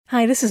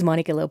Hi, this is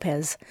Monica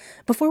Lopez.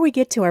 Before we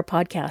get to our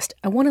podcast,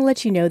 I want to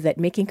let you know that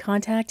Making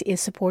Contact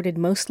is supported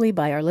mostly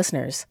by our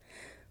listeners.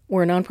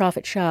 We're a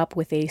nonprofit shop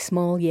with a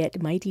small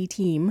yet mighty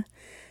team.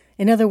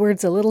 In other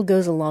words, a little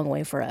goes a long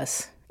way for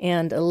us,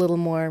 and a little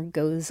more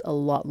goes a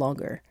lot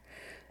longer.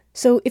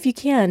 So if you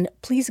can,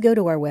 please go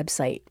to our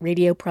website,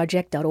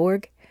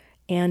 radioproject.org,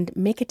 and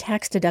make a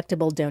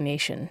tax-deductible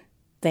donation.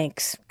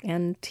 Thanks,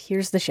 and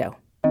here's the show.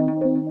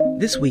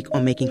 This week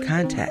on Making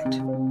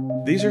Contact.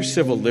 These are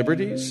civil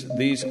liberties.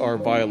 These are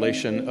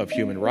violation of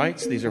human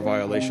rights. These are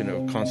violation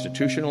of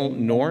constitutional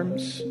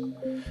norms.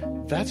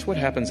 That's what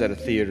happens at a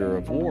theater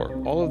of war.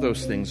 All of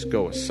those things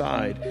go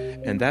aside,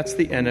 and that's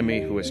the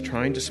enemy who is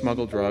trying to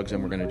smuggle drugs,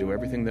 and we're going to do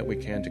everything that we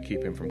can to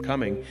keep him from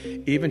coming,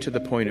 even to the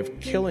point of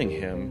killing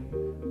him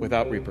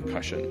without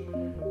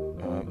repercussion.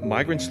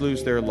 Migrants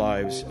lose their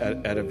lives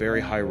at a very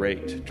high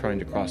rate trying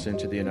to cross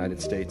into the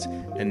United States,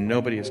 and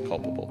nobody is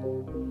culpable.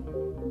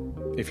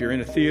 If you're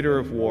in a theater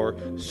of war,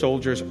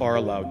 soldiers are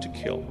allowed to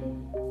kill.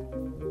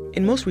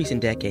 In most recent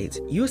decades,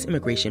 U.S.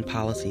 immigration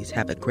policies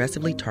have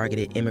aggressively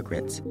targeted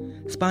immigrants,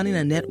 spawning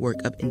a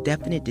network of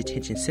indefinite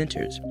detention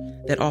centers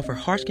that offer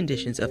harsh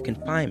conditions of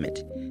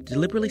confinement,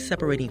 deliberately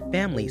separating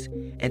families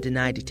and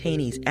deny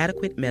detainees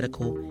adequate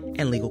medical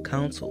and legal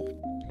counsel.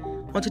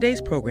 On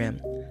today's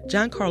program,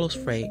 John Carlos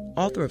Frey,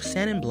 author of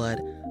Sand and Blood,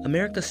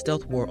 America's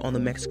Stealth War on the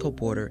Mexico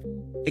Border,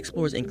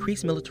 explores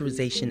increased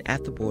militarization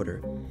at the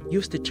border,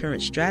 U.S.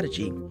 deterrent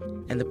strategy,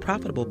 and the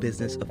profitable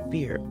business of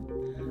fear.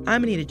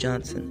 I'm Anita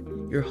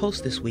Johnson, your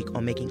host this week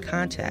on Making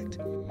Contact,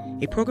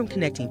 a program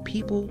connecting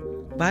people,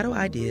 vital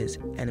ideas,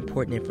 and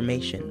important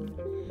information.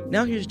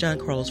 Now here's John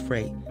Carlos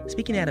Frey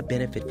speaking at a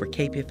benefit for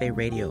KPFA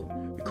Radio,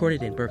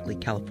 recorded in Berkeley,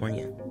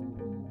 California.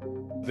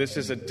 This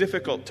is a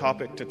difficult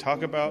topic to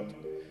talk about.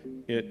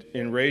 It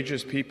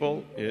enrages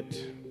people.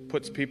 It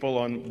puts people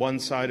on one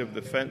side of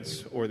the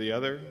fence or the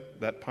other.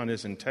 That pun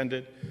is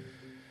intended.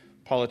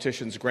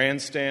 Politicians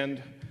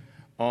grandstand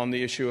on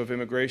the issue of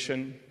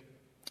immigration.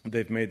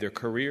 They've made their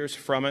careers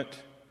from it.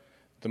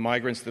 The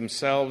migrants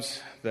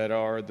themselves that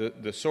are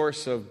the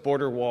source of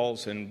border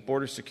walls and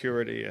border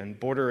security and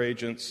border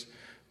agents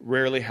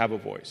rarely have a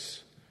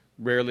voice,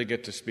 rarely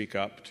get to speak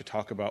up to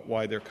talk about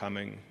why they're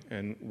coming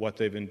and what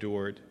they've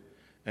endured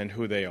and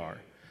who they are.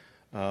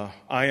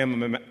 I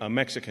am a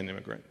Mexican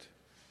immigrant.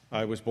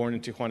 I was born in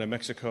Tijuana,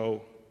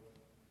 Mexico.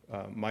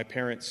 My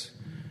parents,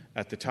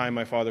 at the time,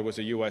 my father was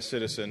a U.S.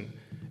 citizen,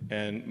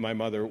 and my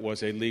mother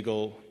was a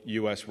legal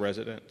U.S.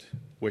 resident,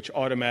 which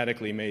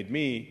automatically made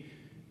me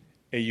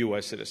a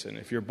U.S. citizen.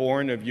 If you're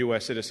born of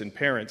U.S. citizen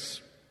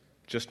parents,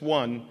 just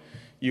one,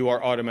 you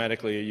are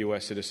automatically a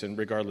U.S. citizen,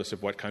 regardless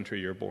of what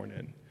country you're born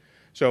in.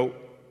 So,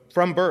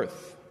 from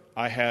birth,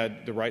 I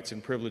had the rights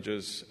and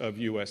privileges of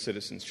U.S.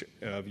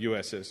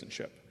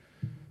 citizenship.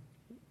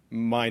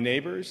 My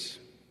neighbors,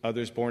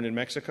 others born in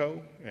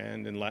Mexico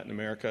and in Latin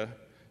America,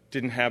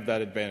 didn't have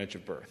that advantage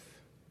of birth.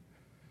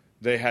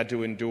 They had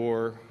to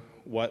endure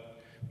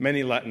what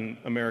many Latin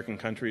American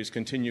countries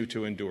continue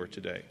to endure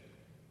today: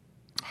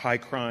 high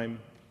crime,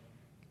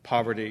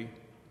 poverty,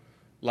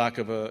 lack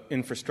of an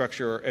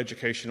infrastructure or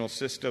educational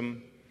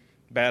system,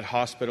 bad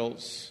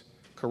hospitals,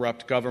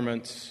 corrupt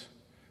governments,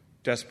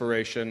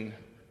 desperation,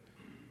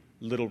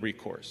 little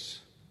recourse.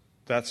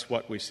 That's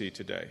what we see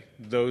today.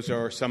 Those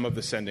are some of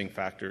the sending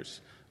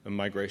factors of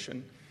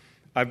migration.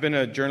 I've been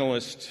a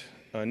journalist,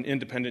 an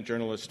independent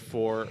journalist,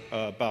 for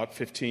about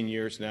 15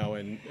 years now,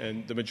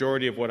 and the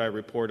majority of what I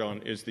report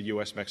on is the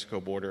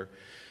U.S.-Mexico border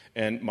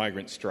and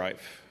migrant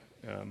strife.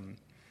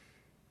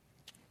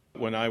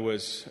 When I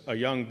was a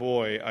young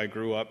boy, I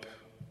grew up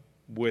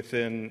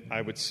within,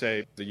 I would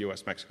say, the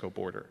U.S.-Mexico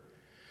border.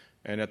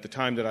 And at the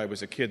time that I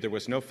was a kid, there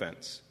was no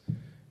fence.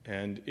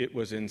 And it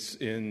was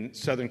in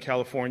Southern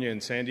California,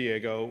 in San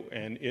Diego,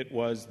 and it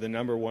was the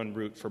number one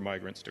route for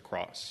migrants to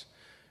cross.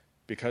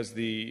 Because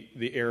the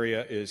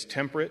area is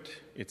temperate,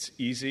 it's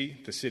easy,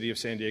 the city of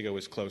San Diego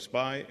is close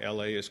by,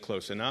 LA is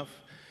close enough,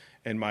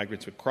 and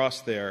migrants would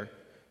cross there,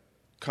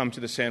 come to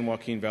the San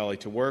Joaquin Valley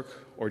to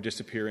work, or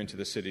disappear into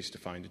the cities to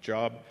find a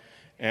job,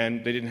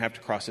 and they didn't have to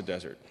cross a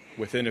desert.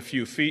 Within a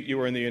few feet, you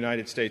were in the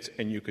United States,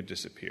 and you could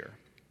disappear.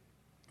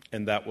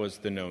 And that was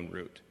the known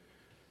route.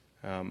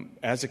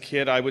 As a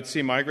kid, I would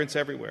see migrants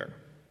everywhere.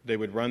 They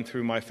would run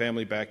through my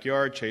family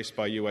backyard, chased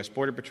by U.S.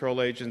 Border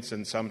Patrol agents,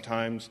 and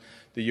sometimes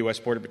the U.S.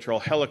 Border Patrol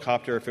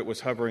helicopter, if it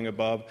was hovering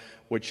above,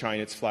 would shine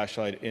its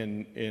flashlight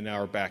in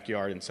our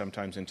backyard and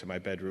sometimes into my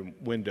bedroom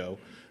window,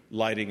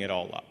 lighting it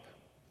all up.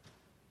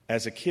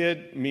 As a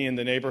kid, me and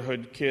the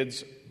neighborhood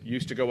kids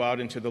used to go out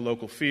into the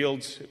local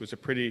fields. It was a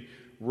pretty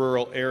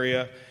rural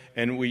area,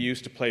 and we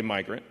used to play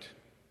migrant.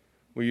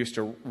 We used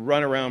to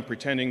run around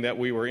pretending that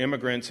we were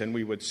immigrants, and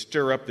we would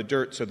stir up the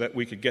dirt so that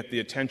we could get the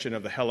attention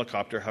of the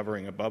helicopter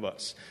hovering above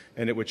us.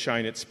 And it would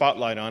shine its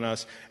spotlight on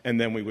us, and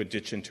then we would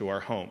ditch into our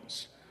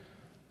homes.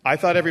 I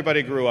thought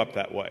everybody grew up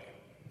that way.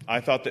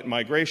 I thought that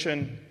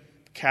migration,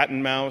 cat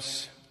and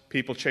mouse,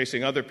 people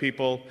chasing other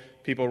people,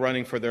 people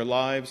running for their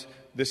lives,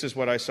 this is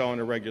what I saw on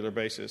a regular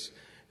basis,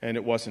 and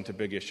it wasn't a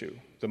big issue.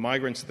 The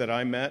migrants that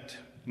I met,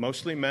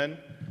 mostly men,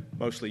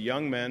 mostly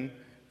young men,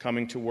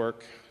 coming to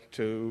work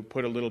to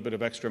put a little bit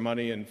of extra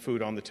money and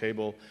food on the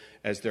table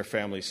as their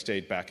families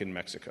stayed back in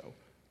Mexico.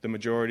 The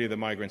majority of the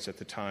migrants at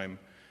the time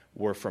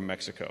were from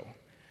Mexico.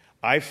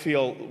 I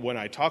feel when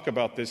I talk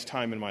about this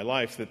time in my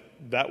life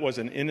that was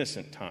an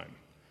innocent time.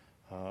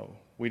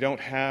 We don't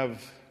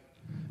have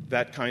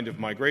that kind of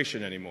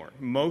migration anymore.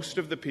 Most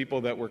of the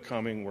people that were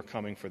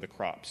coming for the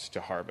crops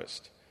to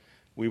harvest.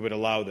 We would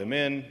allow them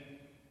in,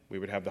 we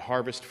would have the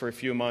harvest for a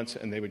few months,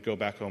 and they would go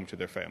back home to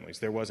their families.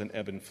 There was an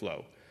ebb and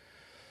flow.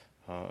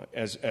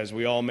 As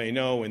we all may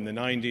know, in the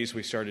 90s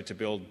we started to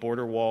build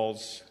border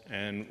walls,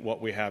 and what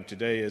we have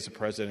today is a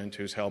president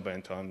who's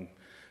hell-bent on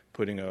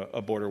putting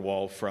a border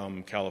wall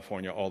from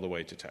California all the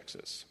way to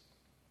Texas.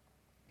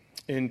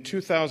 In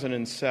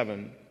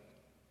 2007,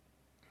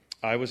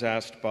 I was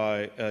asked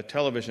by a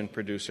television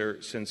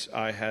producer, since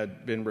I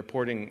had been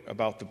reporting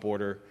about the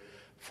border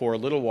for a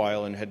little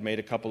while and had made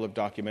a couple of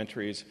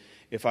documentaries,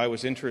 if I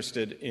was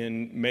interested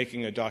in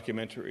making a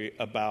documentary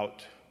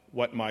about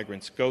what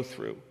migrants go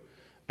through.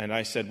 And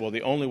I said, well,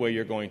 the only way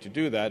you're going to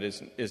do that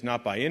is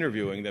not by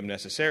interviewing them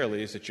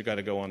necessarily, is that you got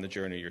to go on the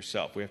journey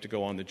yourself. We have to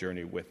go on the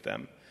journey with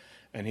them.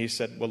 And he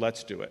said, well,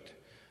 let's do it.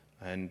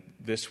 And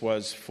this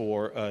was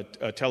for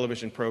a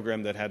television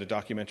program that had a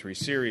documentary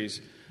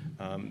series.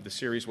 The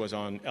series was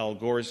on Al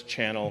Gore's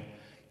channel,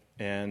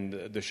 and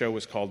the show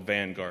was called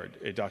Vanguard,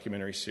 a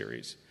documentary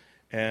series.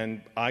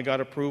 And I got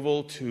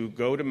approval to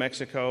go to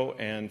Mexico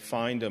and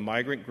find a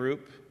migrant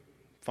group,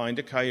 find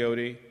a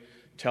coyote,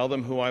 tell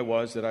them who I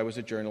was, that I was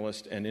a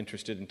journalist and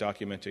interested in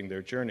documenting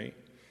their journey.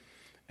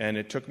 And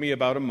it took me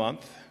about a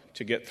month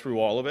to get through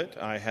all of it.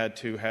 I had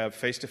to have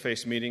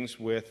face-to-face meetings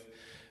with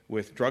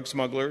drug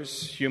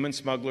smugglers, human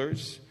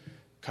smugglers,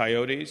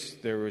 coyotes.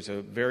 There was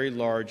a very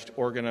large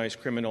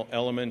organized criminal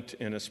element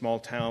in a small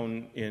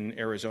town in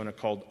Arizona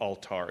called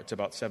Altar. It's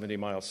about 70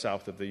 miles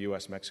south of the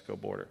U.S.-Mexico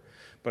border.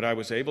 But I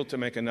was able to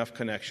make enough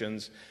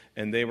connections,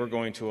 and they were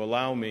going to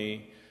allow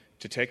me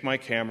to take my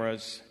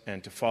cameras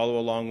and to follow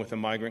along with a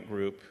migrant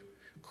group,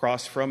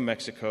 cross from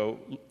Mexico,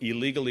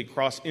 illegally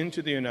cross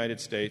into the United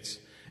States,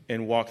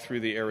 and walk through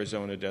the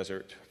Arizona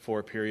desert for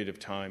a period of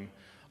time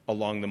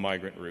along the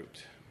migrant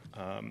route.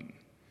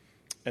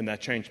 And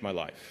that changed my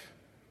life.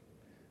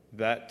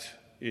 That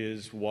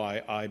is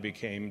why I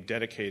became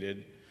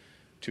dedicated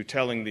to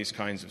telling these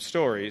kinds of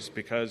stories,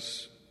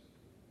 because,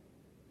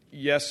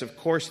 yes, of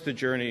course, the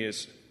journey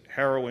is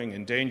harrowing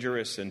and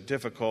dangerous and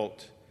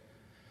difficult,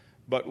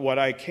 but what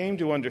I came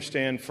to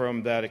understand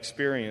from that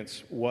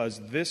experience was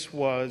this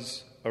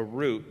was a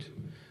route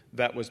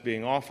that was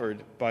being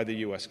offered by the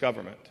U.S.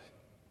 government.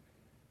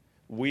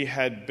 We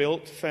had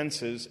built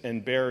fences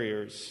and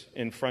barriers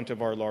in front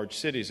of our large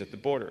cities at the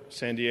border.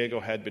 San Diego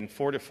had been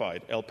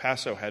fortified. El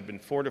Paso had been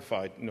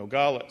fortified.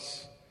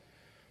 Nogales,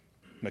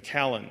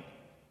 McAllen,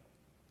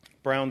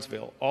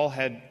 Brownsville all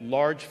had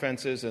large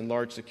fences and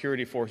large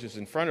security forces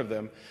in front of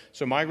them,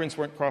 so migrants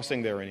weren't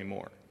crossing there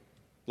anymore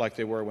like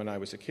they were when I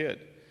was a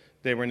kid.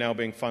 They were now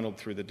being funneled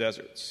through the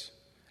deserts,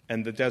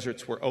 and the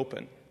deserts were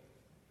open.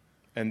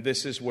 And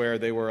this is where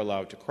they were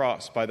allowed to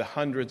cross by the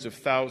hundreds of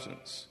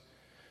thousands.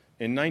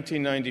 In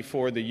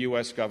 1994, the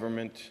U.S.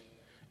 government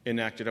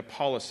enacted a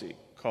policy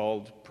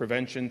called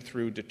Prevention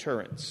Through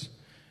Deterrence.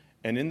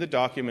 And in the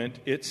document,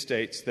 it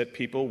states that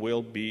people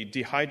will be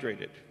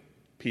dehydrated.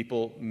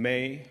 People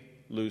may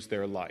lose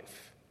their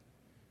life.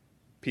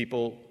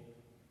 People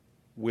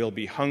will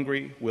be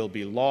hungry, will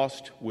be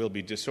lost, will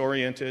be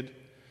disoriented.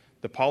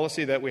 The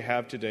policy that we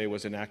have today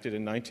was enacted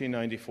in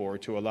 1994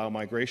 to allow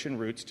migration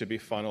routes to be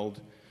funneled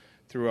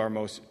through our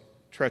most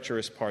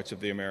treacherous parts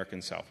of the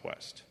American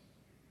Southwest.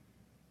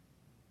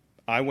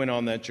 I went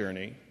on that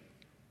journey.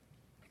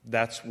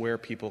 That's where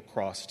people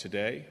cross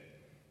today,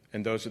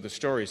 and those are the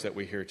stories that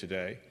we hear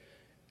today,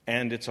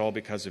 and it's all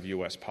because of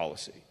U.S.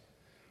 policy.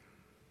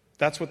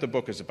 That's what the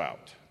book is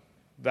about.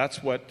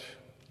 That's what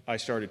I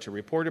started to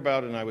report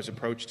about, and I was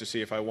approached to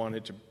see if I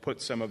wanted to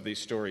put some of these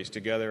stories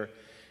together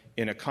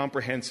in a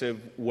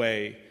comprehensive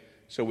way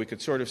so we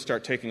could sort of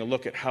start taking a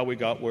look at how we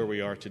got where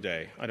we are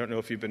today. I don't know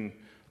if you've been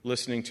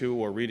listening to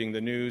or reading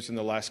the news in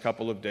the last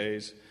couple of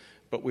days,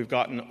 but we've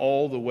gotten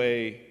all the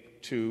way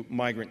to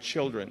migrant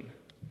children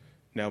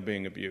now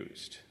being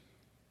abused.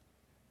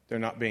 They're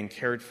not being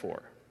cared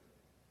for.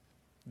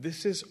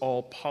 This is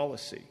all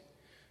policy.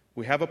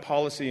 We have a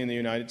policy in the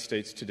United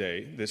States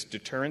today, this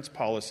deterrence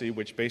policy,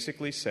 which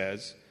basically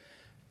says,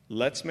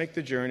 let's make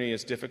the journey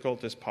as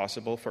difficult as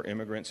possible for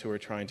immigrants who are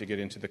trying to get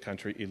into the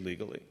country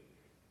illegally.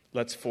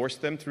 Let's force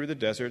them through the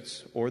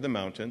deserts or the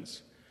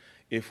mountains.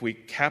 If we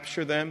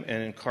capture them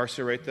and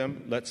incarcerate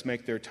them, let's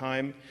make their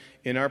time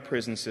in our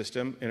prison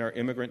system, in our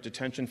immigrant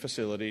detention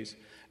facilities,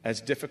 as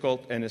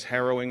difficult and as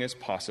harrowing as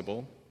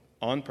possible,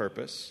 on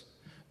purpose.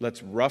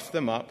 Let's rough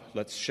them up,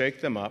 let's shake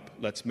them up,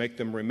 let's make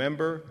them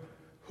remember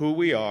who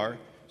we are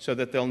so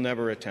that they'll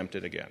never attempt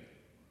it again.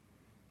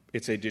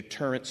 It's a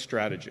deterrent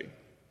strategy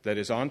that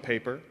is on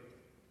paper,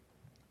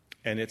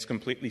 and it's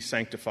completely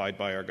sanctified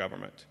by our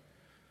government.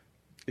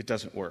 It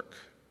doesn't work.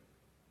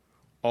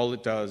 All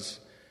it does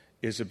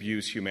is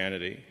abuse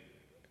humanity,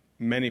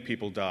 many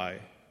people die,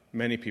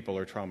 many people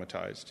are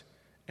traumatized,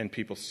 and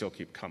people still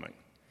keep coming.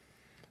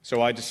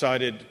 So I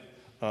decided,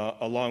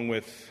 along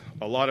with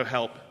a lot of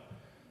help,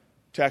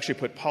 to actually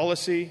put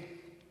policy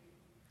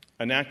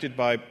enacted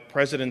by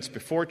presidents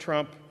before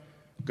Trump,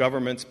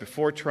 governments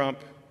before Trump,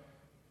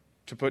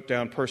 to put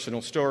down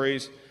personal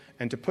stories,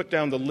 and to put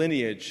down the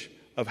lineage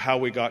of how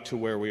we got to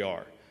where we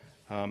are.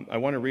 I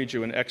want to read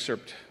you an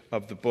excerpt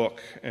of the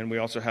book, and we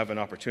also have an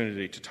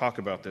opportunity to talk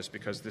about this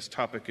because this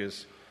topic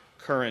is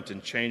current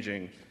and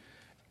changing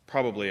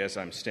probably as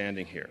I'm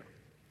standing here.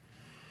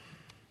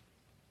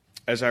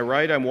 As I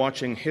write, I'm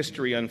watching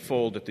history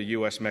unfold at the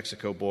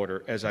U.S.-Mexico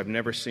border as I've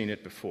never seen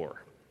it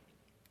before.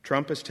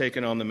 Trump has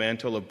taken on the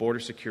mantle of border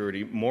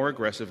security more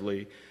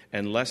aggressively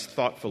and less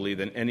thoughtfully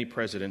than any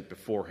president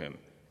before him,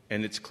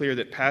 and it's clear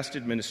that past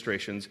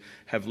administrations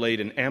have laid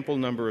an ample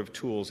number of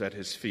tools at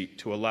his feet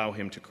to allow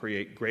him to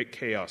create great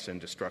chaos and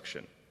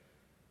destruction.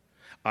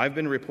 I've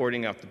been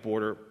reporting out the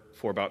border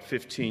for about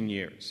 15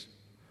 years.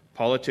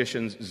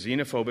 Politicians'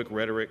 xenophobic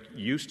rhetoric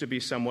used to be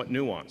somewhat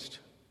nuanced,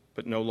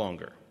 but no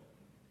longer.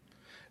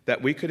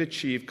 That we could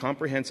achieve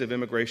comprehensive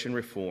immigration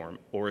reform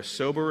or a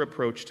sober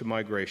approach to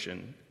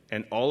migration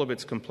and all of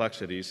its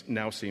complexities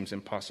now seems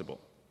impossible.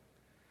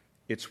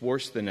 It's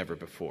worse than ever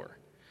before,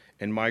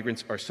 and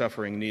migrants are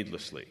suffering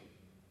needlessly.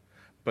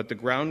 But the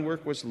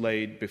groundwork was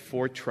laid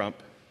before Trump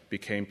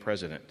became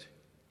president.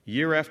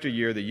 Year after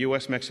year, the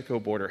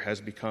U.S.-Mexico border has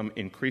become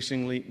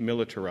increasingly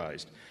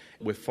militarized,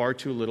 with far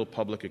too little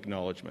public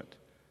acknowledgement.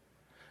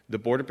 The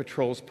Border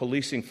Patrol's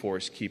policing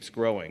force keeps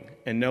growing,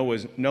 and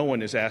no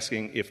one is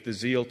asking if the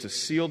zeal to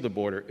seal the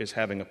border is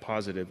having a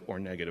positive or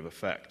negative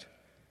effect.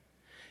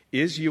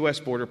 Is U.S.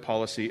 border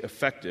policy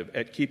effective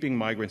at keeping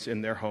migrants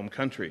in their home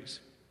countries?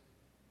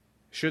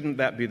 Shouldn't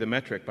that be the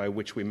metric by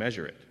which we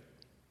measure it?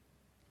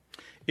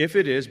 If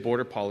it is,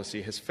 border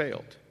policy has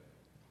failed.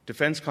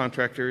 Defense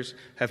contractors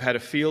have had a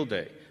field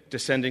day,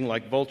 descending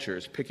like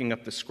vultures, picking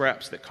up the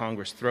scraps that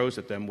Congress throws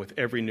at them with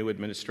every new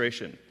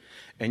administration.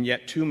 And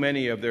yet too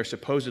many of their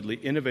supposedly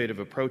innovative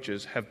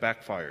approaches have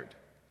backfired.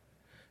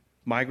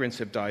 Migrants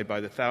have died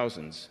by the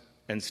thousands,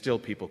 and still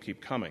people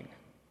keep coming.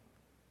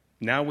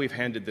 Now we've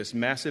handed this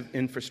massive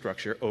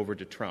infrastructure over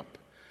to Trump,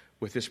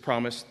 with his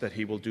promise that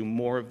he will do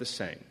more of the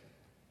same.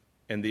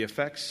 And the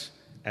effects,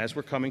 as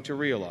we're coming to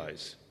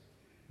realize,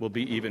 will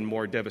be even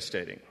more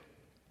devastating.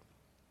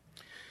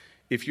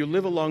 If you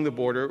live along the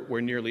border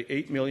where nearly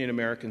 8 million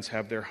Americans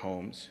have their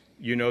homes,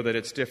 you know that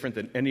it's different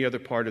than any other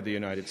part of the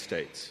United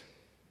States.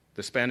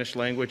 The Spanish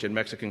language and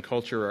Mexican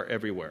culture are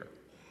everywhere.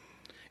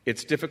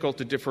 It's difficult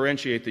to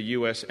differentiate the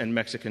U.S. and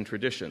Mexican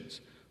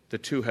traditions. The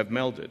two have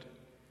melded.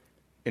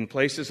 In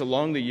places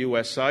along the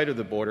U.S. side of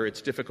the border,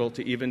 it's difficult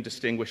to even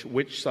distinguish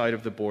which side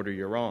of the border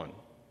you're on.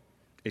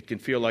 It can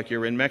feel like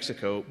you're in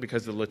Mexico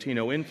because the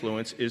Latino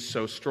influence is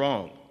so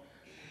strong.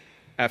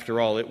 After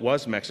all, it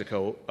was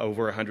Mexico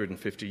over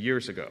 150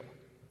 years ago.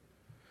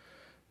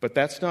 But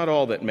that's not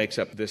all that makes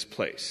up this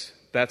place.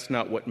 That's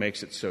not what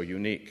makes it so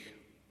unique.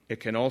 It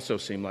can also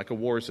seem like a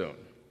war zone.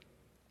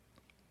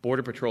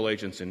 Border Patrol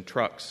agents in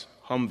trucks,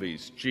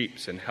 Humvees,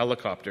 Jeeps, and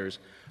helicopters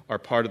are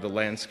part of the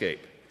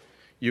landscape.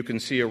 You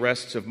can see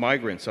arrests of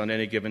migrants on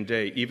any given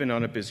day, even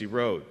on a busy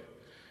road.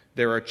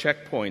 There are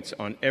checkpoints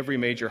on every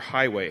major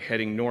highway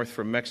heading north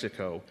from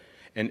Mexico,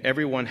 and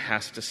everyone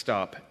has to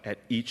stop at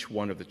each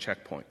one of the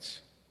checkpoints.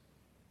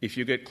 If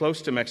you get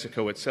close to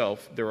Mexico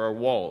itself, there are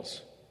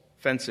walls,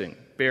 fencing,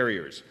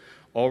 barriers,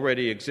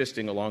 already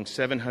existing along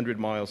 700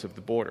 miles of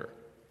the border.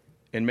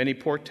 In many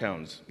port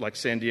towns like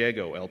San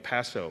Diego, El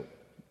Paso,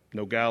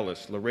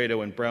 Nogales,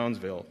 Laredo, and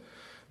Brownsville,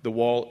 the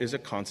wall is a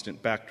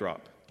constant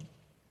backdrop.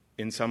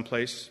 In some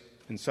places,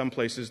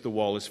 the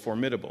wall is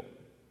formidable.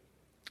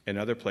 In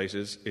other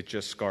places, it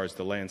just scars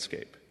the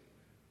landscape.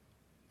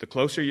 The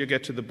closer you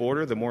get to the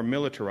border, the more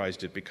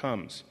militarized it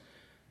becomes.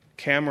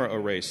 Camera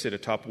arrays sit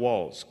atop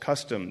walls,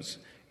 customs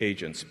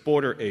agents,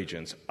 border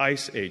agents,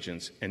 ICE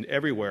agents, and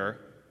everywhere,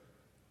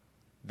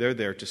 they're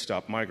there to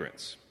stop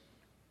migrants.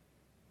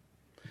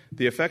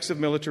 The effects of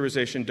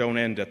militarization don't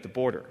end at the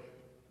border.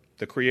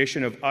 The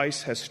creation of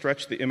ICE has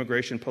stretched the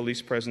immigration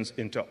police presence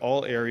into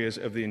all areas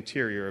of the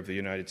interior of the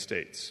United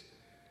States.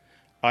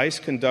 ICE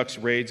conducts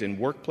raids in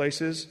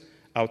workplaces,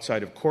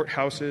 outside of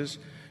courthouses,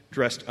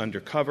 dressed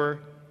undercover,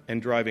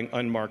 and driving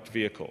unmarked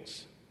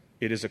vehicles.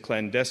 It is a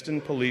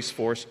clandestine police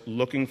force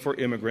looking for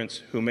immigrants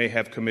who may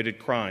have committed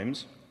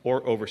crimes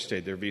or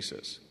overstayed their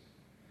visas.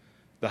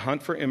 The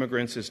hunt for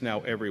immigrants is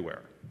now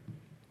everywhere.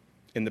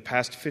 In the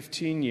past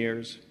 15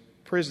 years,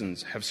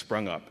 prisons have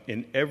sprung up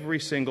in every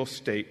single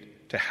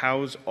state to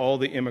house all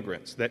the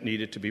immigrants that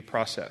needed to be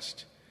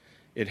processed.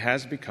 It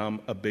has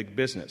become a big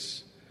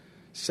business.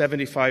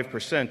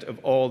 75% of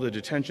all the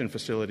detention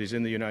facilities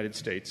in the United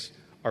States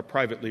are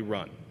privately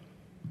run.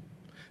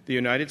 The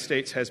United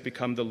States has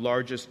become the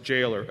largest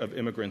jailer of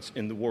immigrants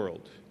in the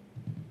world,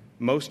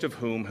 most of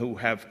whom who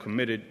have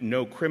committed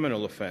no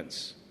criminal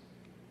offense,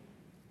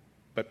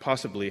 but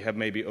possibly have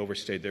maybe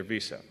overstayed their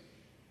visa.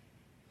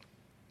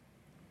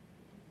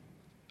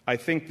 I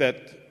think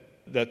that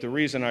that the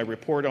reason I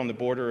report on the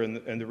border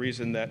and the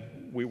reason that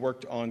we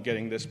worked on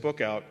getting this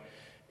book out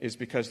is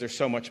because there's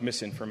so much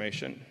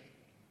misinformation.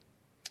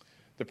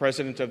 The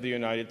President of the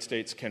United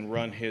States can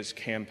run his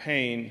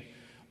campaign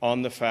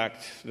on the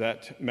fact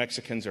that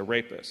Mexicans are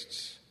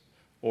rapists,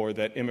 or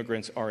that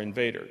immigrants are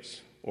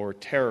invaders, or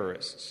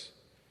terrorists,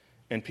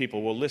 and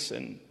people will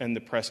listen, and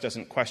the press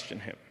doesn't question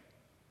him.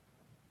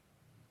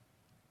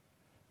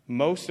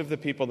 Most of the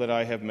people that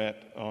I have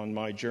met on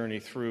my journey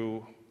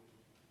through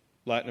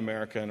Latin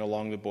America and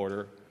along the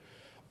border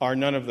are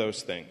none of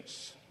those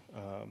things.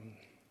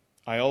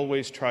 I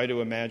always try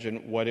to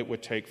imagine what it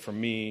would take for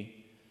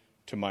me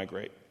to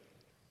migrate.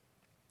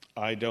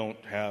 I don't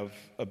have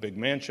a big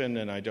mansion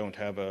and I don't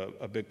have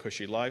a big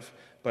cushy life,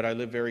 but I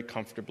live very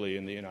comfortably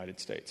in the United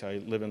States. I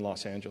live in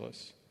Los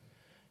Angeles.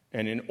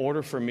 And in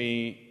order for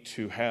me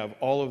to have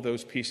all of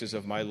those pieces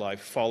of my life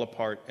fall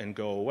apart and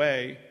go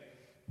away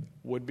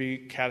would be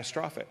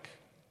catastrophic.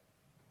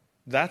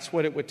 That's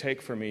what it would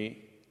take for me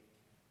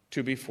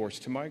to be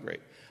forced to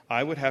migrate.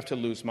 I would have to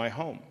lose my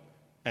home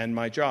and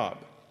my job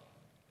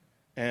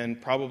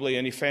and probably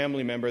any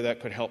family member that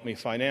could help me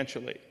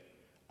financially.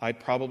 I'd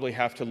probably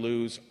have to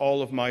lose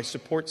all of my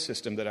support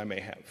system that I may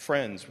have,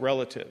 friends,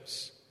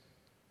 relatives.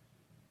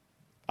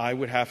 I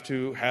would have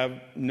to have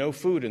no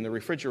food in the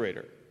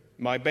refrigerator,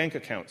 my bank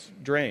accounts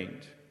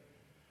drained.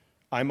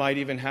 I might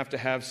even have to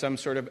have some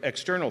sort of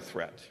external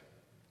threat.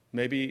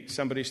 Maybe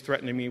somebody's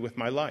threatening me with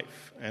my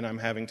life and I'm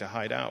having to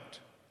hide out.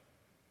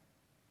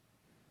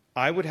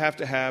 I would have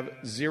to have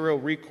zero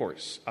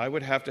recourse. I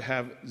would have to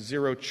have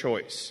zero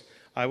choice.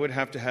 I would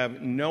have to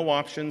have no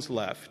options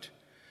left.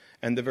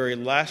 And the very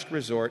last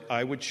resort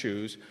I would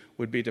choose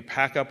would be to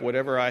pack up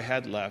whatever I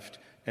had left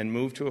and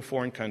move to a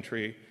foreign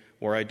country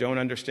where I don't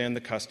understand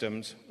the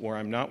customs, where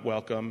I'm not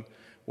welcome,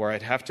 where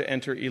I'd have to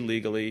enter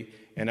illegally,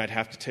 and I'd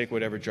have to take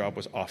whatever job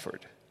was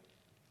offered.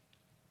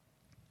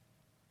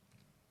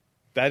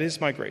 That is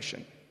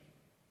migration.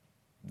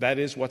 That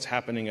is what's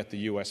happening at the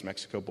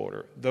U.S.-Mexico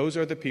border. Those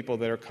are the people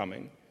that are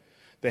coming.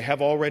 They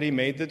have already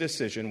made the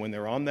decision when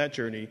they're on that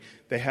journey.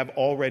 They have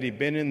already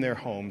been in their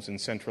homes in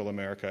Central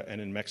America and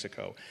in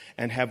Mexico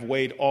and have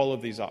weighed all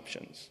of these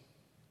options.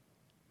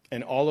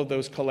 And all of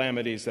those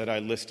calamities that I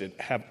listed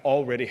have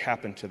already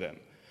happened to them.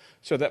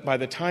 So that by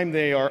the time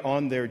they are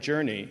on their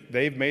journey,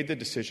 they've made the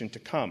decision to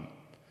come.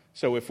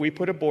 So if we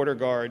put a border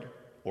guard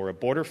or a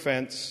border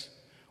fence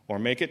or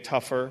make it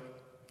tougher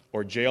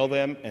or jail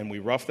them and we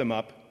rough them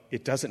up,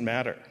 it doesn't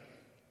matter.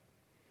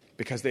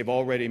 Because they've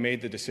already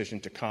made the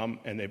decision to come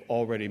and they've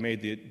already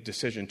made the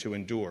decision to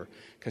endure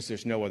because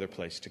there's no other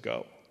place to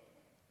go.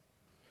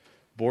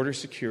 Border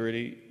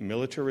security,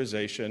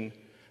 militarization,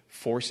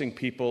 forcing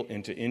people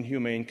into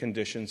inhumane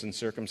conditions and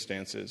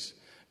circumstances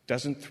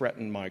doesn't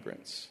threaten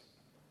migrants.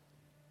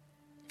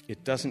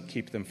 It doesn't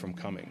keep them from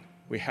coming.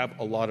 We have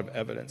a lot of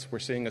evidence. We're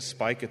seeing a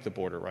spike at the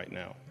border right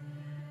now.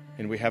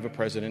 And we have a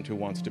president who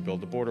wants to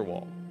build a border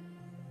wall.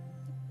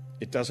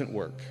 It doesn't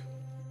work.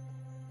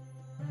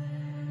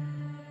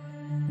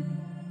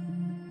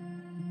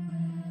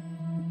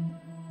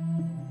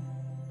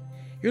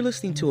 You're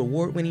listening to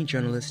award-winning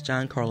journalist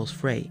John Carlos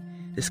Frey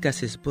discuss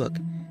his book,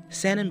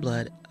 Sand and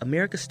Blood,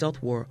 America's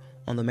Stealth War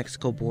on the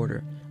Mexico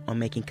Border, on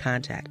Making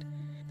Contact.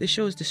 This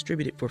show is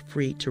distributed for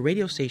free to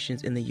radio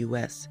stations in the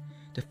U.S.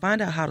 To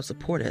find out how to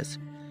support us,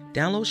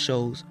 download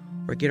shows,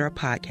 or get our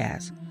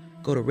podcasts,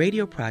 go to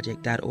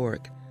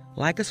radioproject.org,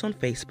 like us on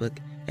Facebook,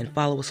 and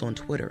follow us on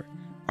Twitter.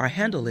 Our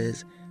handle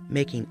is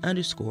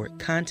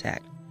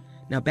making_contact.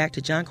 Now back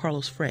to John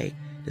Carlos Frey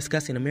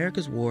discussing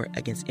America's war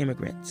against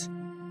immigrants.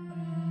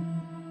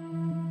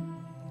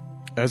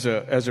 As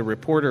a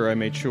reporter, I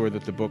made sure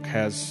that the book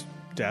has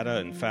data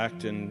and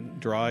fact and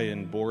dry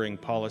and boring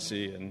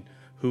policy and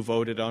who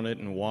voted on it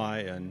and why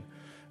and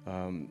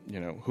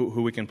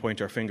who we can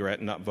point our finger at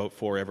and not vote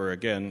for ever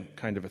again,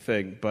 kind of a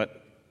thing.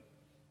 But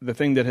the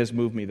thing that has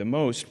moved me the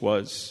most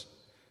was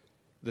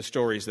the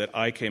stories that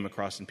I came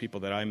across and people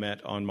that I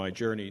met on my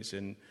journeys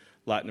in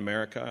Latin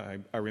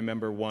America. I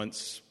remember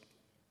once,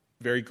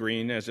 very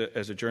green as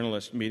a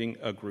journalist, meeting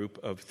a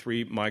group of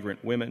 3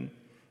 migrant women,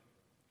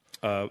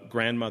 a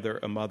grandmother,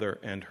 a mother,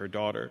 and her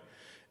daughter.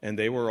 And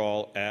they were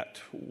all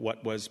at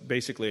what was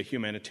basically a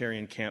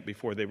humanitarian camp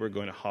before they were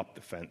going to hop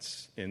the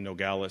fence in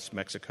Nogales,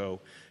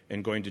 Mexico,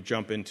 and going to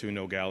jump into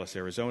Nogales,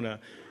 Arizona,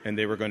 and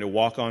they were going to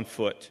walk on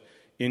foot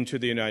into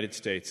the United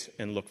States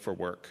and look for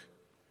work.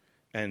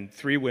 And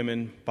 3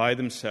 women by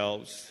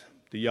themselves,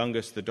 the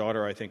youngest, the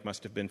daughter, I think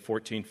must have been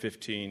 14,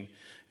 15,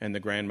 and the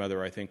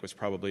grandmother, I think, was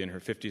probably in her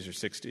 50s or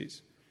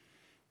 60s.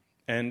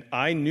 And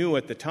I knew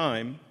at the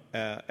time,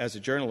 as a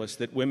journalist,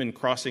 that women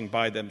crossing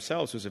by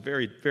themselves was a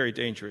very, very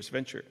dangerous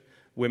venture.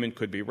 Women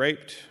could be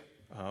raped.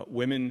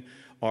 Women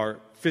are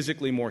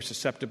physically more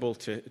susceptible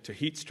to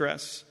heat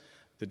stress.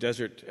 The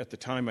desert at the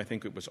time, I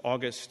think it was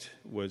August,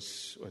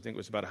 was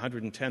about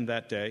 110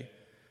 that day.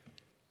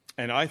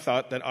 And I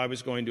thought that I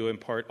was going to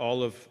impart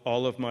all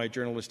of my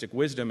journalistic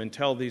wisdom and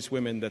tell these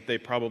women that they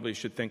probably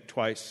should think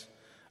twice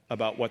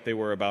about what they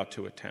were about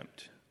to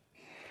attempt.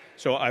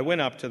 So I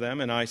went up to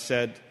them and I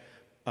said,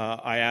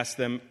 I asked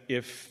them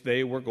if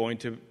they were going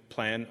to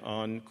plan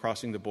on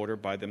crossing the border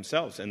by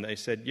themselves, and they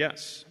said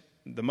yes.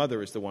 The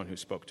mother is the one who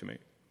spoke to me.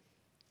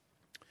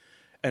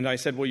 And I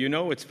said,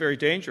 well, it's very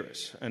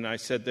dangerous. And I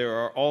said, there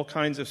are all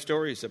kinds of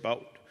stories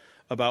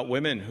about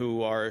women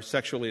who are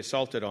sexually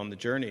assaulted on the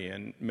journey,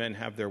 and men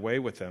have their way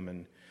with them.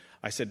 And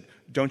I said,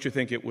 don't you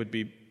think it would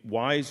be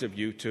wise of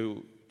you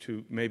to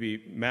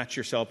maybe match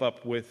yourself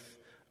up with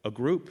a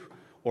group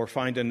or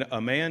find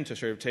a man to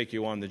sort of take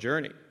you on the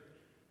journey?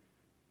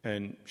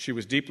 And she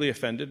was deeply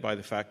offended by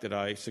the fact that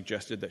I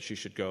suggested that she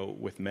should go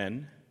with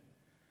men,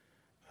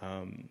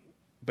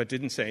 but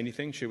didn't say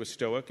anything. She was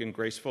stoic and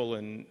graceful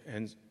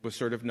and was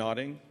sort of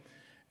nodding.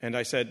 And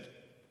I said,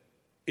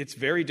 it's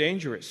very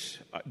dangerous.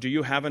 Do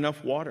you have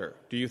enough water?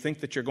 Do you think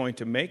that you're going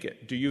to make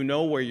it? Do you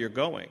know where you're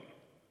going?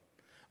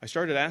 I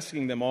started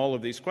asking them all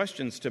of these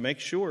questions to make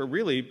sure,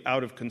 really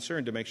out of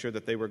concern, to make sure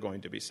that they were going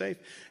to be safe.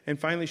 And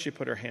finally, she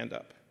put her hand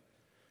up.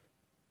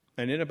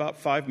 And in about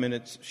 5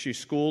 minutes, she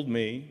schooled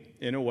me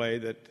in a way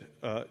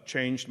that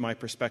changed my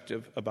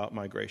perspective about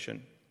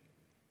migration.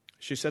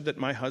 She said that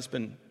my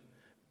husband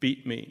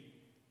beat me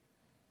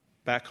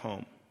back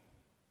home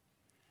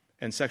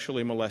and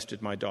sexually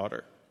molested my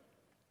daughter.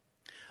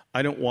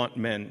 I don't want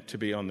men to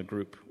be on the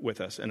group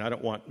with us, and I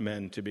don't want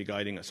men to be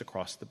guiding us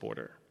across the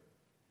border.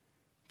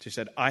 She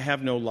said, I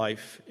have no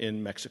life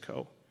in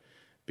Mexico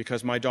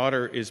because my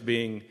daughter is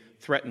being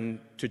threatened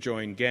to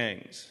join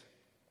gangs.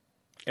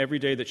 Every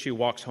day that she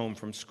walks home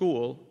from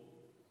school,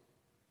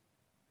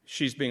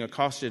 she's being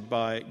accosted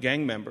by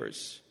gang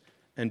members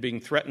and being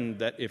threatened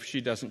that if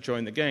she doesn't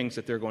join the gangs,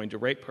 that they're going to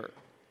rape her.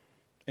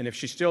 And if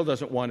she still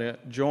doesn't want to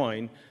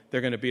join,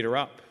 they're going to beat her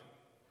up.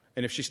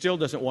 And if she still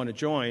doesn't want to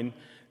join,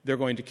 they're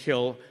going to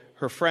kill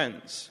her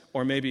friends,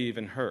 or maybe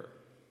even her.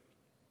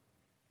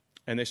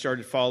 And they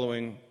started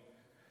following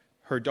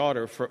her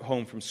daughter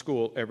home from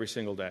school every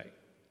single day.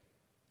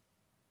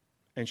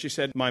 And she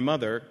said, my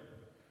mother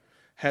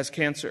has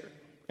cancer,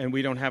 and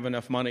we don't have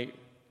enough money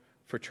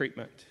for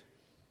treatment.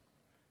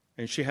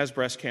 And she has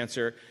breast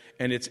cancer,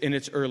 and it's in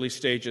its early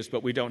stages,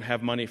 but we don't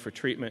have money for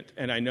treatment.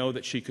 And I know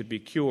that she could be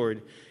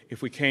cured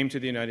if we came to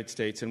the United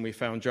States and we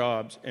found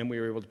jobs and we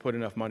were able to put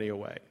enough money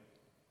away.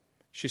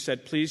 She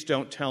said, please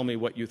don't tell me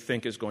what you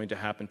think is going to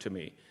happen to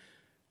me.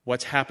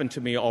 What's happened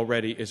to me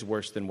already is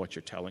worse than what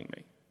you're telling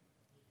me.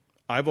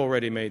 I've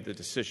already made the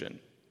decision.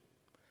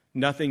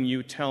 Nothing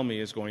you tell me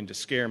is going to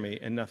scare me,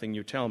 and nothing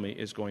you tell me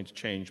is going to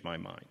change my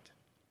mind.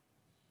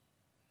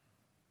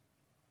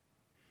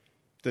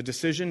 The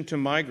decision to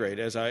migrate,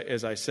 as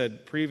I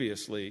said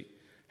previously,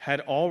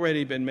 had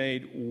already been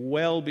made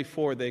well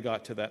before they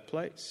got to that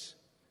place.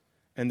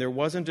 And there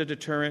wasn't a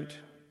deterrent.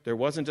 There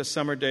wasn't a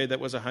summer day that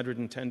was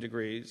 110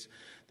 degrees.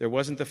 There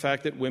wasn't the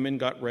fact that women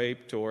got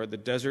raped, or the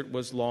desert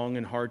was long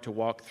and hard to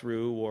walk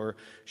through, or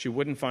she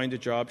wouldn't find a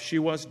job. She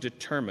was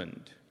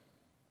determined.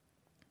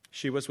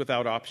 She was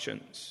without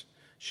options.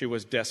 She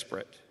was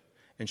desperate.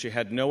 And she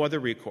had no other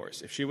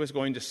recourse. If she was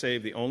going to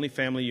save the only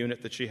family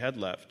unit that she had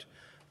left,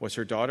 was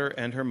her daughter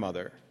and her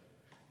mother,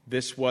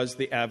 this was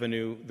the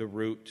avenue, the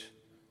route,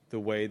 the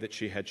way that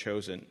she had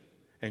chosen.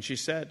 And she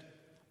said,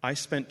 I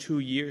spent 2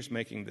 years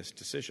making this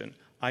decision.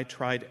 I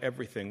tried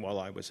everything while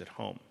I was at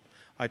home.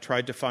 I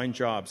tried to find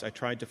jobs. I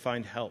tried to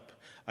find help.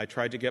 I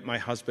tried to get my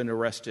husband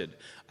arrested.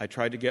 I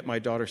tried to get my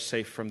daughter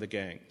safe from the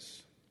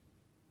gangs.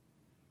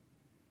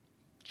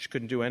 She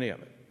couldn't do any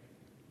of it.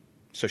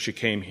 So she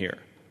came here.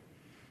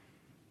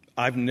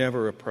 I've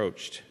never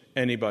approached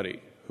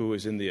anybody who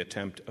is in the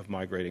attempt of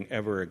migrating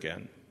ever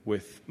again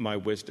with my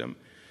wisdom.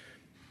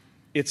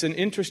 It's an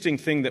interesting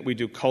thing that we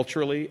do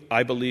culturally.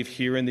 I believe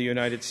here in the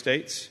United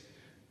States,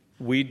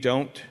 we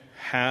don't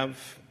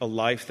have a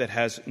life that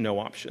has no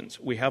options.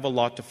 We have a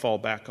lot to fall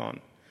back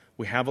on.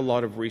 We have a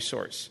lot of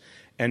resource.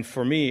 And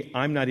for me,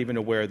 I'm not even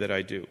aware that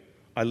I do.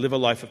 I live a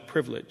life of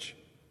privilege.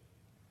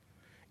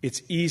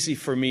 It's easy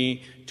for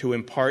me to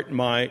impart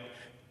my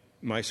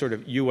sort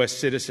of U.S.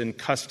 citizen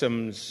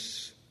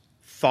customs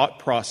thought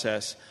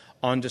process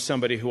onto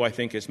somebody who I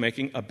think is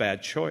making a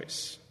bad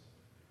choice.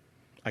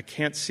 I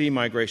can't see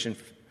migration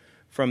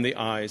from the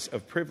eyes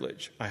of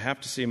privilege. I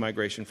have to see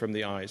migration from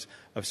the eyes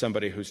of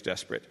somebody who's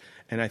desperate.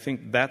 And I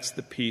think that's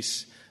the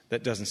piece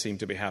that doesn't seem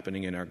to be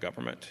happening in our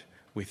government.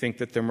 We think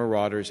that they're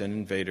marauders and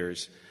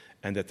invaders,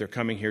 and that they're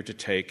coming here to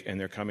take and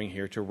they're coming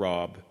here to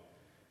rob.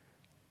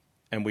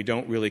 And we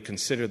don't really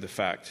consider the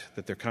fact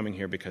that they're coming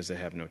here because they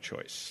have no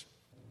choice.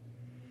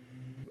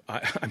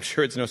 I'm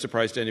sure it's no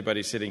surprise to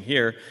anybody sitting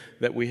here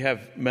that we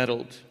have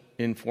meddled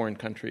in foreign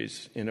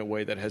countries in a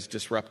way that has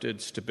disrupted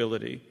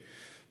stability.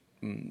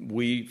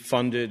 We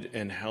funded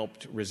and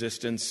helped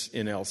resistance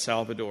in El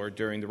Salvador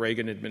during the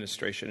Reagan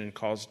administration and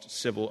caused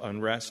civil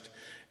unrest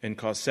and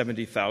caused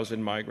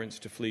 70,000 migrants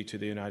to flee to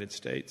the United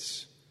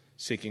States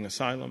seeking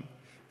asylum.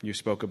 You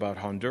spoke about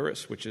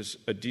Honduras, which is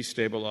a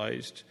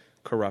destabilized,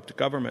 corrupt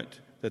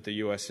government that the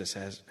U.S.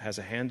 has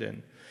a hand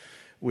in.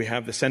 We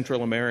have the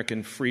Central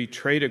American Free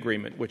Trade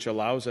Agreement, which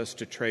allows us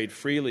to trade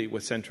freely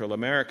with Central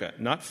America,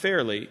 not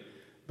fairly,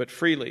 but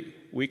freely.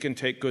 We can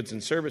take goods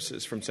and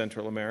services from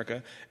Central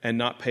America and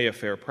not pay a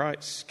fair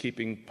price,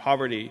 keeping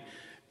poverty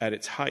at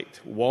its height.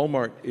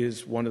 Walmart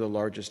is one of the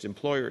largest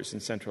employers in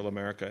Central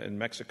America and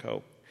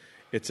Mexico.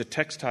 It's a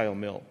textile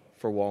mill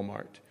for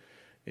Walmart.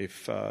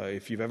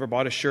 If you've ever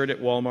bought a shirt at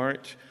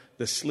Walmart,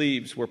 the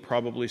sleeves were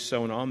probably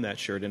sewn on that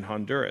shirt in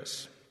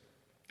Honduras.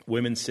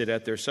 Women sit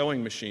at their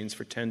sewing machines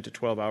for 10 to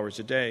 12 hours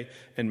a day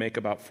and make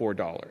about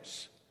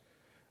 $4.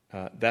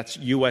 That's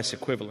U.S.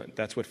 equivalent.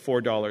 That's what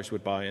 $4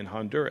 would buy in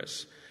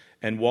Honduras.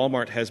 And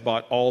Walmart has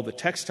bought all the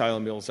textile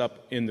mills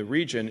up in the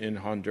region in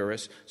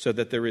Honduras so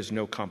that there is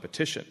no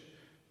competition.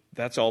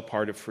 That's all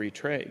part of free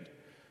trade.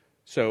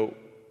 So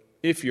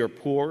if you're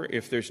poor,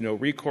 if there's no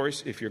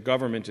recourse, if your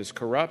government is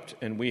corrupt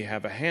and we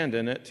have a hand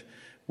in it,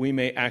 we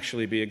may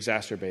actually be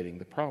exacerbating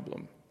the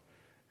problem.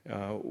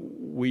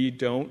 We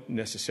don't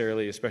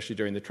necessarily, especially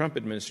during the Trump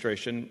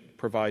administration,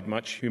 provide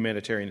much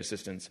humanitarian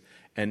assistance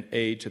and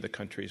aid to the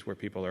countries where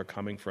people are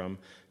coming from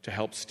to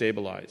help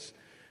stabilize.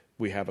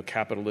 We have a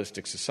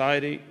capitalistic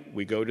society.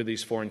 We go to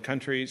these foreign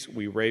countries,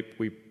 we rape,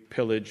 we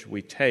pillage,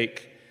 we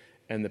take,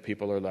 and the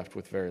people are left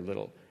with very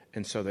little.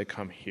 And so they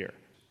come here.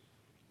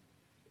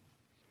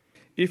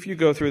 If you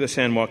go through the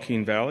San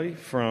Joaquin Valley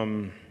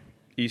from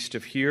east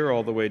of here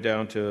all the way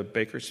down to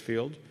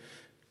Bakersfield,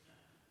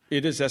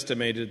 it is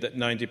estimated that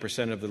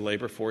 90% of the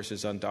labor force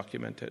is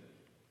undocumented.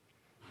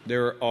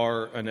 There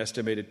are an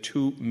estimated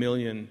 2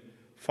 million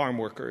farm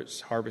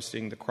workers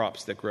harvesting the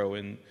crops that grow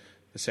in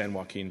the San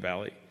Joaquin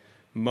Valley.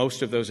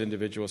 Most of those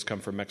individuals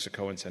come from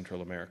Mexico and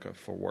Central America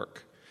for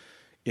work.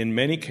 In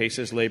many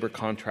cases, labor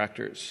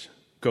contractors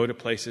go to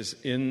places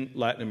in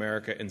Latin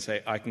America and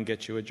say, I can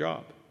get you a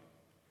job.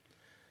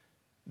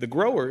 The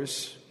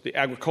growers, the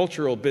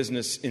agricultural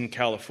business in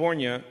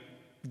California,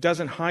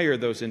 doesn't hire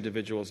those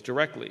individuals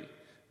directly.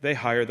 They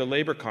hire the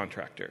labor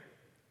contractor.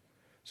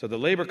 So the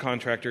labor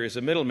contractor is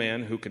a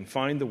middleman who can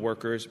find the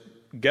workers,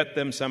 get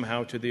them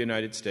somehow to the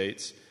United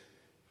States,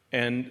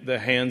 and the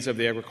hands of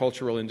the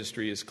agricultural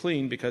industry is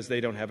clean because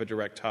they don't have a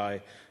direct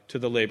tie to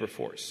the labor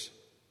force.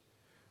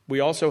 We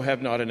also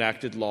have not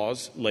enacted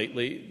laws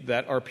lately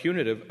that are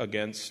punitive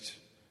against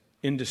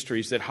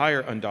industries that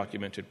hire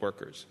undocumented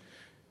workers.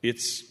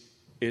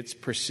 It's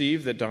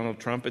perceived that Donald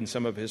Trump in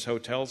some of his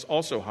hotels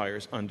also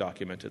hires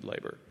undocumented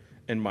labor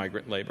and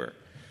migrant labor.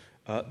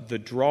 The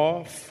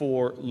draw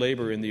for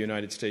labor in the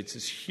United States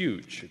is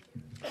huge.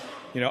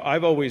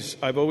 I've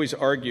always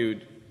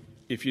argued,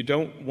 if you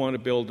don't want to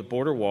build a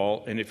border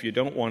wall and if you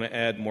don't want to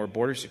add more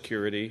border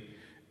security,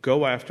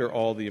 go after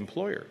all the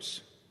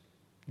employers.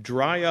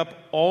 Dry up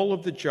all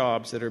of the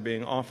jobs that are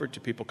being offered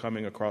to people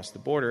coming across the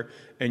border,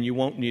 and you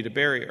won't need a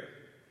barrier.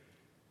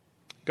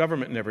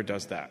 Government never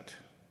does that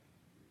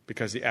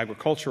because the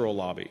agricultural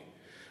lobby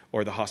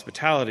or the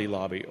hospitality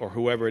lobby or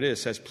whoever it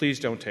is says, please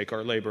don't take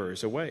our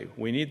laborers away.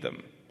 We need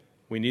them.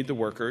 We need the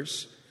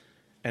workers.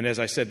 And as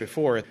I said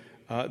before,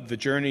 the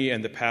journey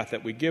and the path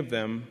that we give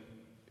them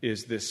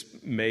is this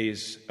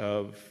maze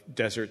of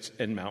deserts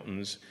and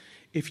mountains.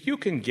 If you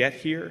can get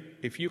here,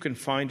 if you can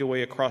find a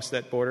way across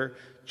that border,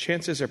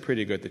 chances are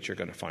pretty good that you're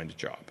going to find a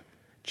job.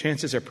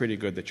 Chances are pretty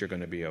good that you're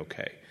going to be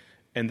okay.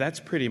 And that's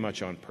pretty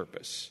much on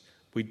purpose.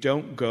 We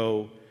don't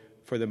go,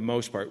 for the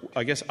most part,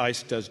 I guess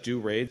ICE does do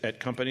raids at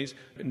companies,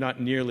 but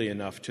not nearly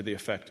enough to the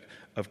effect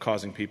of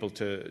causing people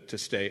to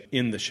stay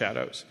in the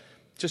shadows.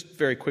 Just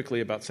very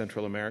quickly about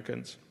Central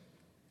Americans.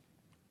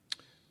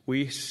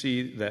 We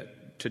see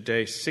that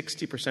today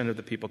 60% of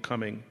the people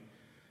coming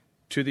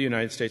to the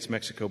United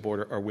States-Mexico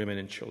border are women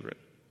and children.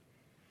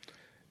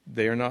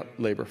 They are not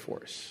labor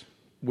force.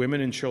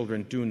 Women and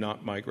children do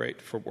not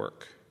migrate for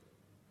work.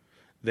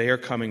 They are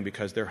coming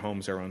because their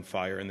homes are on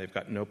fire and they've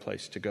got no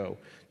place to go.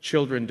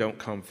 Children don't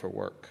come for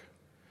work.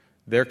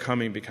 They're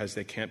coming because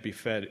they can't be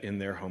fed in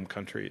their home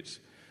countries.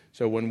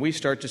 So when we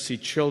start to see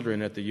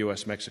children at the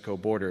U.S.-Mexico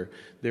border,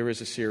 there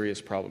is a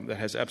serious problem that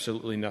has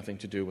absolutely nothing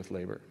to do with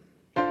labor.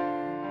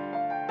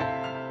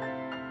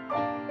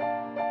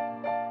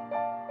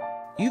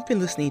 You've been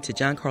listening to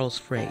John Carlos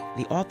Frey,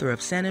 the author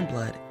of Sand and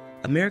Blood,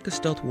 America's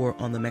Stealth War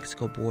on the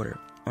Mexico Border,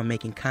 on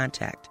Making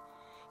Contact.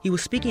 He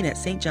was speaking at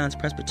St. John's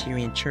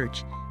Presbyterian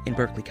Church in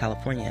Berkeley,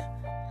 California.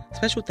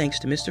 Special thanks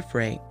to Mr.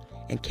 Frey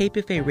and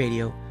KPFA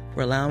Radio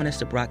for allowing us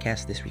to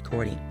broadcast this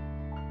recording.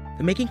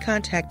 The Making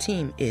Contact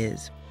team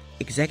is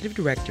Executive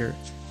Director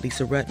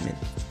Lisa Rutman,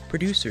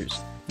 producers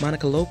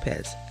Monica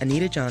Lopez,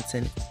 Anita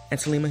Johnson, and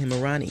Salima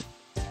Himarani.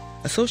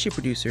 Associate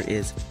producer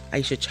is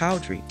Aisha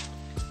Chowdhury.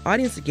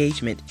 Audience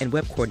engagement and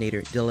web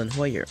coordinator Dylan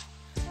Hoyer.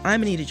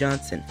 I'm Anita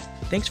Johnson.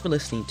 Thanks for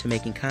listening to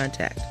Making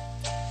Contact.